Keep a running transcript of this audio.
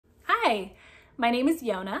Hi, my name is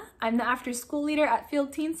Yona. I'm the after-school leader at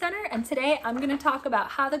Field Teen Center, and today I'm going to talk about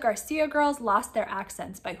How the Garcia Girls Lost Their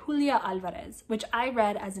Accents by Julia Alvarez, which I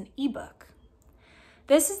read as an ebook.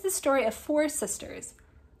 This is the story of four sisters,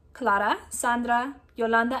 Clara, Sandra,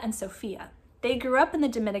 Yolanda, and Sofia. They grew up in the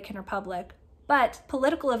Dominican Republic, but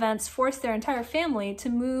political events forced their entire family to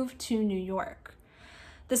move to New York.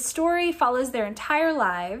 The story follows their entire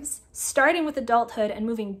lives, starting with adulthood and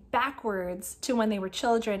moving backwards to when they were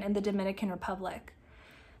children in the Dominican Republic.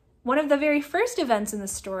 One of the very first events in the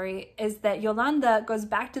story is that Yolanda goes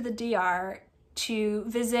back to the DR to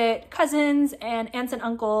visit cousins and aunts and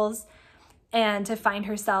uncles and to find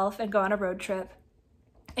herself and go on a road trip.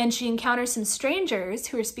 And she encounters some strangers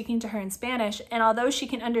who are speaking to her in Spanish, and although she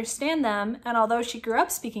can understand them, and although she grew up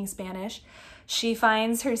speaking Spanish, she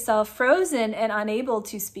finds herself frozen and unable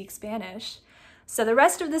to speak Spanish. So the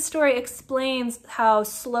rest of the story explains how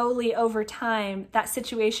slowly over time that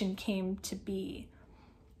situation came to be.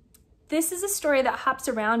 This is a story that hops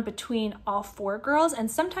around between all four girls and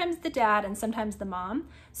sometimes the dad and sometimes the mom.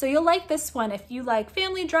 So you'll like this one if you like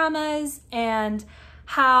family dramas and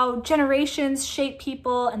how generations shape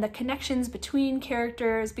people and the connections between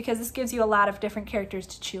characters, because this gives you a lot of different characters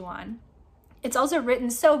to chew on. It's also written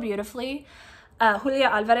so beautifully. Julia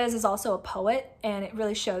Alvarez is also a poet, and it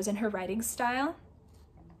really shows in her writing style.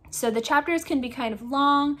 So the chapters can be kind of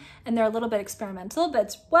long and they're a little bit experimental, but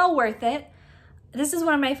it's well worth it. This is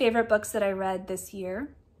one of my favorite books that I read this year.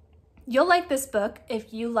 You'll like this book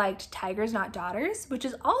if you liked Tigers Not Daughters, which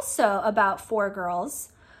is also about four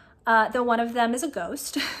girls, though one of them is a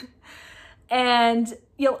ghost. And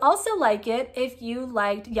you'll also like it if you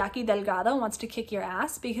liked Yaki Delgado Wants to Kick Your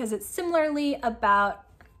Ass, because it's similarly about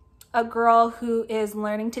a girl who is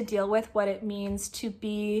learning to deal with what it means to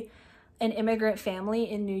be an immigrant family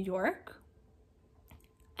in New York.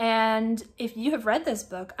 And if you have read this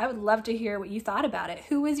book, I would love to hear what you thought about it.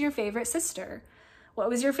 Who was your favorite sister? What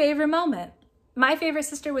was your favorite moment? My favorite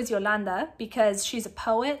sister was Yolanda because she's a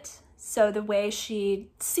poet, so the way she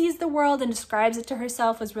sees the world and describes it to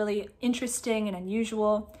herself was really interesting and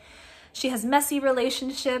unusual. She has messy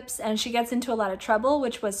relationships and she gets into a lot of trouble,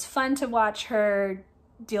 which was fun to watch her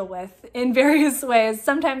deal with in various ways,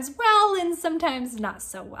 sometimes well and sometimes not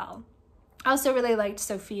so well. I also really liked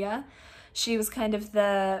Sofia. She was kind of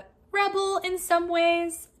the rebel in some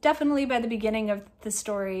ways, definitely by the beginning of the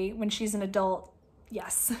story. When she's an adult,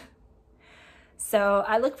 yes. So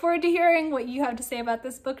I look forward to hearing what you have to say about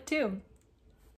this book too.